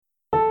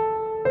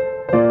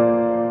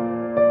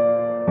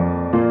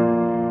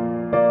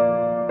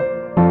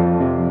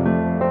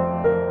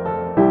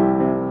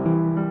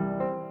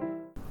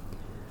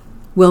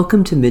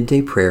Welcome to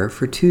Midday Prayer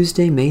for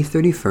Tuesday, May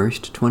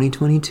 31st,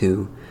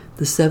 2022,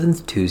 the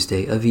seventh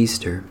Tuesday of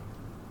Easter.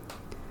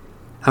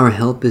 Our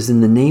help is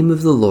in the name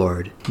of the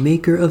Lord,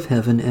 Maker of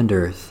heaven and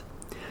earth.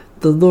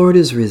 The Lord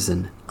is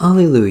risen.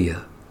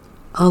 Alleluia.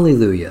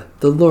 Alleluia.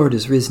 The Lord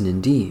is risen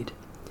indeed.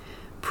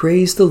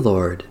 Praise the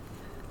Lord.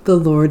 The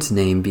Lord's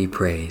name be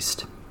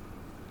praised.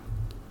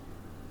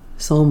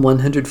 Psalm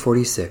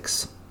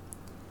 146.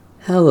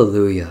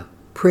 Hallelujah.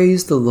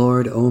 Praise the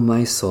Lord, O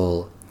my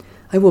soul.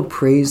 I will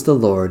praise the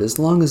Lord as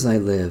long as I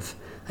live.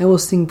 I will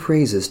sing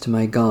praises to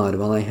my God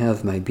while I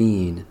have my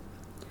being.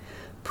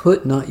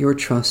 Put not your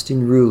trust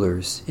in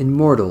rulers, in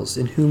mortals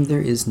in whom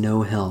there is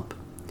no help.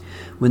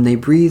 When they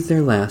breathe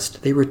their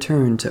last, they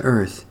return to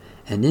earth,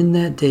 and in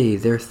that day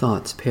their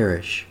thoughts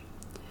perish.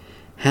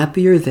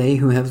 Happy are they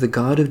who have the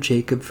God of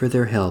Jacob for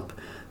their help,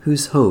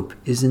 whose hope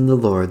is in the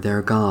Lord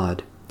their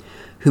God,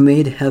 who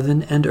made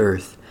heaven and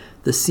earth,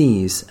 the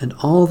seas and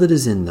all that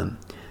is in them,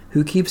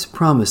 who keeps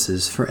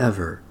promises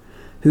forever,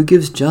 who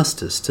gives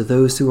justice to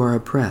those who are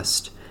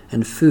oppressed,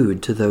 and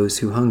food to those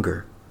who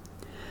hunger.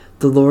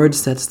 The Lord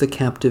sets the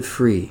captive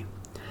free.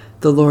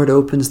 The Lord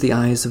opens the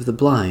eyes of the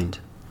blind.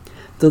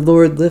 The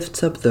Lord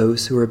lifts up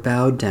those who are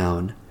bowed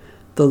down.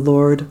 The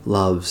Lord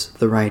loves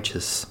the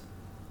righteous.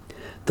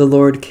 The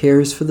Lord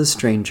cares for the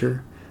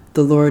stranger.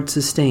 The Lord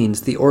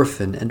sustains the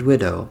orphan and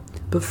widow,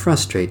 but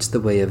frustrates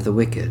the way of the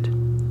wicked.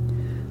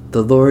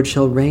 The Lord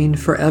shall reign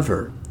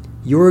forever,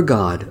 your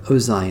God, O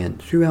Zion,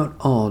 throughout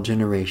all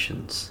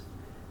generations.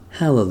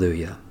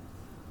 Hallelujah.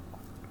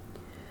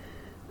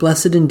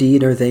 Blessed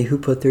indeed are they who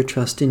put their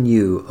trust in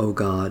you, O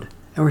God,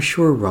 our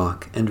sure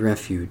rock and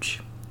refuge.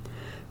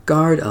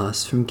 Guard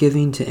us from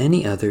giving to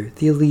any other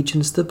the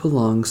allegiance that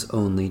belongs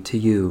only to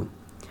you.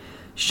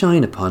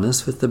 Shine upon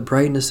us with the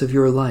brightness of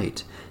your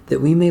light,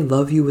 that we may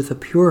love you with a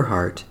pure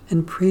heart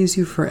and praise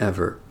you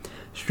forever,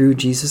 through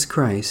Jesus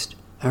Christ,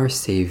 our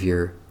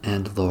Savior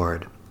and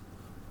Lord.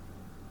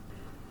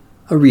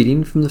 A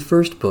reading from the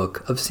first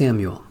book of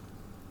Samuel.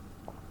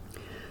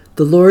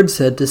 The Lord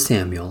said to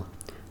Samuel,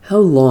 How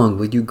long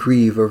will you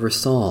grieve over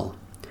Saul?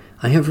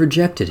 I have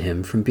rejected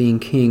him from being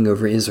king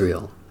over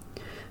Israel.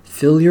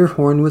 Fill your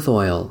horn with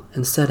oil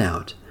and set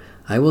out.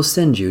 I will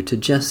send you to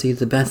Jesse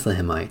the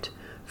Bethlehemite,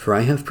 for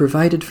I have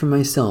provided for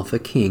myself a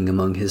king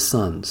among his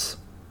sons.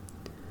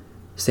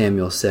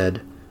 Samuel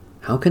said,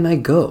 How can I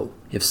go?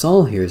 If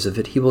Saul hears of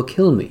it, he will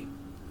kill me.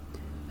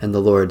 And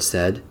the Lord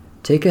said,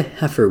 Take a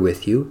heifer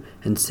with you,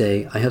 and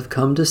say, I have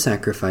come to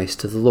sacrifice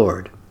to the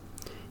Lord.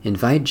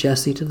 Invite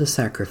Jesse to the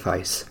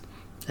sacrifice,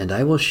 and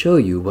I will show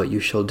you what you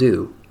shall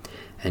do,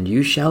 and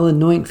you shall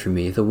anoint for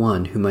me the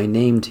one whom I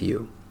name to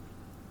you.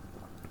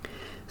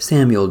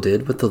 Samuel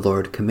did what the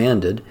Lord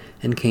commanded,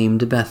 and came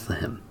to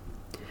Bethlehem.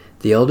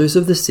 The elders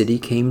of the city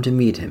came to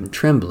meet him,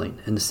 trembling,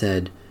 and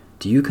said,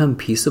 Do you come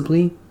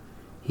peaceably?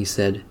 He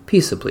said,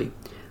 Peaceably.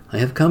 I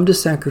have come to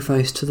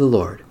sacrifice to the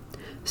Lord.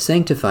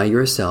 Sanctify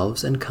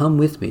yourselves, and come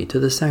with me to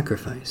the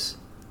sacrifice.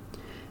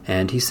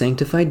 And he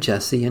sanctified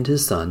Jesse and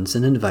his sons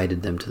and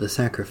invited them to the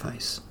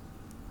sacrifice.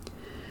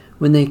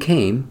 When they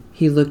came,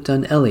 he looked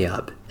on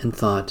Eliab and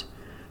thought,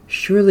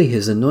 Surely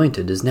his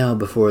anointed is now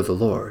before the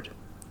Lord.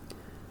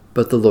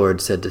 But the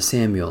Lord said to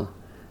Samuel,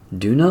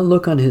 Do not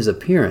look on his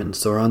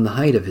appearance or on the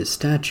height of his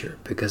stature,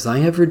 because I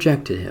have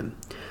rejected him.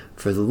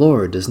 For the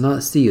Lord does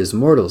not see as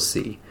mortals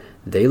see.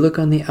 They look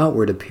on the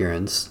outward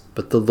appearance,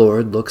 but the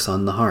Lord looks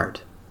on the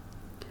heart.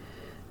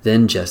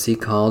 Then Jesse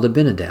called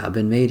Abinadab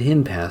and made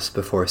him pass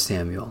before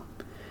Samuel.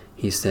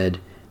 He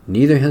said,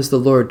 Neither has the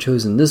Lord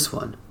chosen this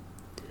one.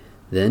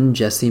 Then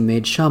Jesse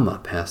made Shammah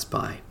pass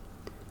by.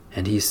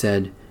 And he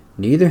said,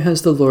 Neither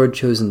has the Lord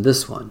chosen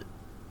this one.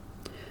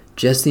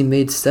 Jesse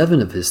made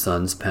 7 of his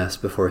sons pass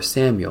before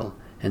Samuel,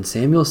 and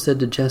Samuel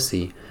said to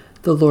Jesse,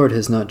 The Lord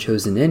has not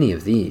chosen any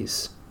of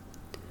these.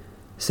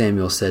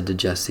 Samuel said to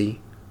Jesse,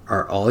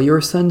 Are all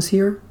your sons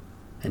here?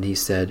 And he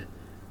said,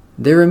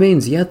 There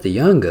remains yet the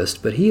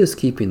youngest, but he is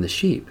keeping the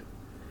sheep.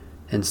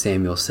 And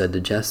Samuel said to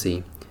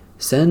Jesse,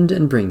 Send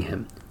and bring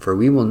him, for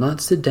we will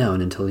not sit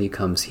down until he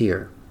comes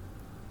here.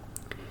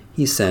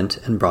 He sent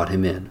and brought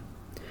him in.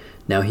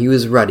 Now he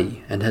was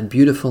ruddy, and had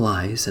beautiful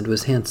eyes, and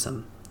was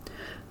handsome.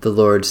 The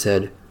Lord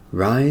said,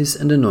 Rise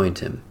and anoint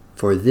him,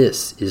 for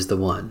this is the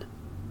one.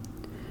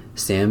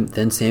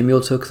 Then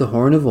Samuel took the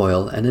horn of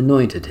oil and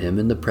anointed him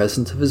in the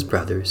presence of his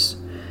brothers,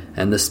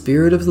 and the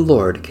Spirit of the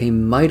Lord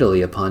came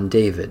mightily upon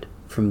David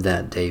from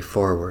that day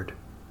forward.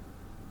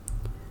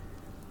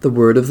 The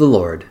word of the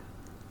Lord.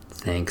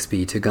 Thanks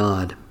be to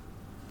God.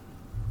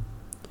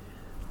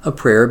 A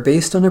prayer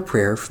based on a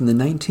prayer from the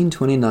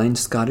 1929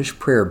 Scottish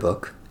Prayer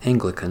Book,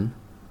 Anglican.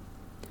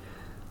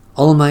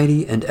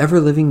 Almighty and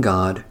ever-living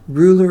God,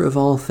 ruler of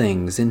all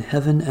things in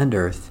heaven and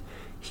earth,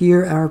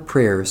 hear our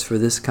prayers for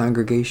this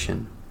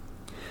congregation.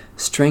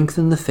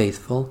 Strengthen the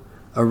faithful,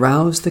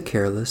 arouse the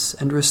careless,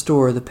 and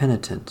restore the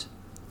penitent.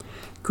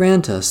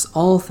 Grant us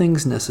all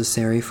things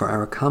necessary for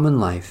our common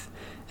life,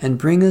 and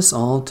bring us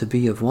all to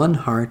be of one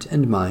heart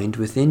and mind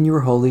within your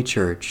holy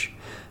church,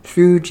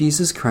 through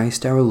Jesus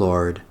Christ our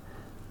Lord.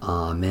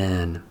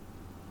 Amen.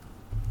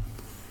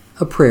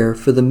 A prayer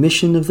for the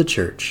mission of the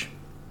Church.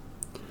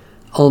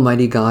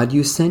 Almighty God,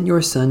 you sent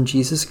your Son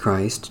Jesus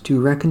Christ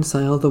to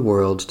reconcile the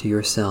world to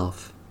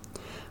yourself.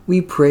 We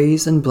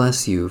praise and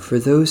bless you for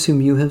those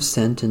whom you have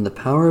sent in the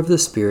power of the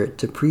Spirit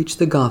to preach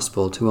the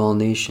gospel to all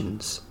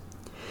nations.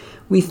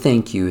 We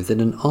thank you that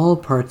in all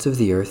parts of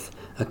the earth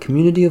a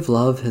community of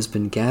love has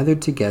been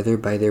gathered together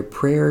by their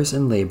prayers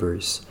and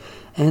labors,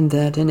 and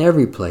that in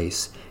every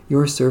place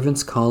your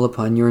servants call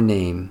upon your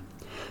name.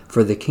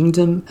 For the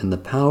kingdom and the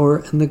power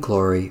and the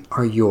glory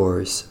are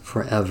yours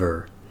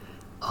forever.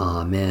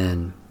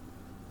 Amen.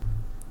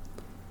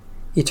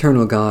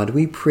 Eternal God,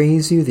 we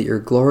praise you that your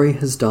glory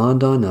has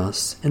dawned on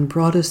us and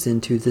brought us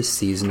into this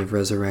season of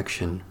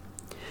resurrection.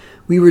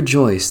 We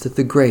rejoice that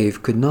the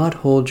grave could not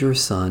hold your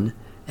Son,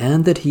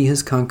 and that he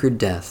has conquered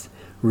death,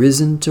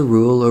 risen to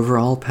rule over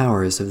all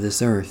powers of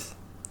this earth.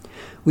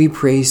 We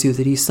praise you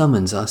that he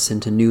summons us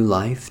into new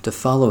life to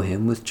follow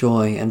him with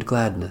joy and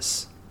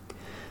gladness.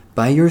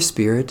 By your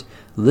Spirit,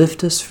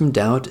 lift us from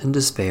doubt and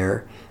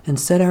despair, and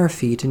set our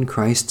feet in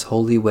Christ's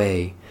holy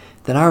way,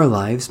 that our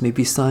lives may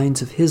be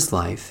signs of his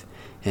life,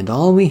 and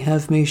all we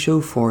have may show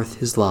forth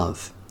his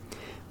love.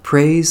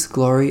 Praise,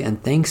 glory,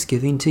 and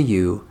thanksgiving to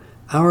you,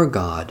 our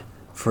God,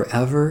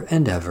 forever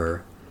and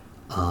ever.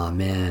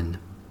 Amen.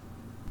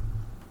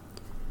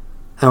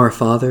 Our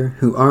Father,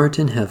 who art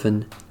in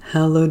heaven,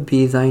 hallowed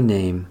be thy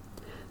name.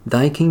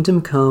 Thy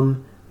kingdom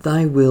come,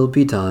 thy will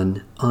be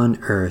done, on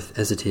earth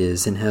as it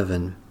is in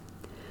heaven.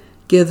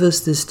 Give us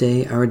this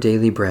day our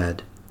daily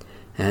bread,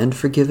 and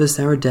forgive us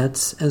our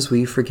debts as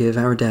we forgive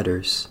our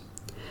debtors.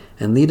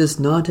 And lead us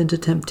not into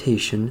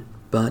temptation,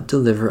 but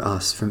deliver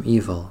us from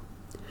evil.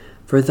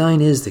 For thine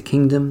is the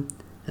kingdom,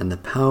 and the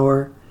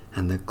power,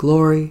 and the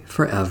glory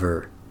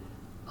forever.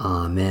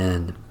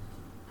 Amen.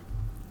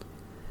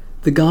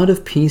 The God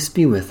of peace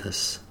be with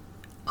us.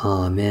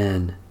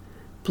 Amen.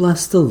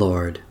 Bless the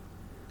Lord.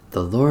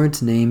 The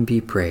Lord's name be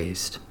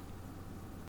praised.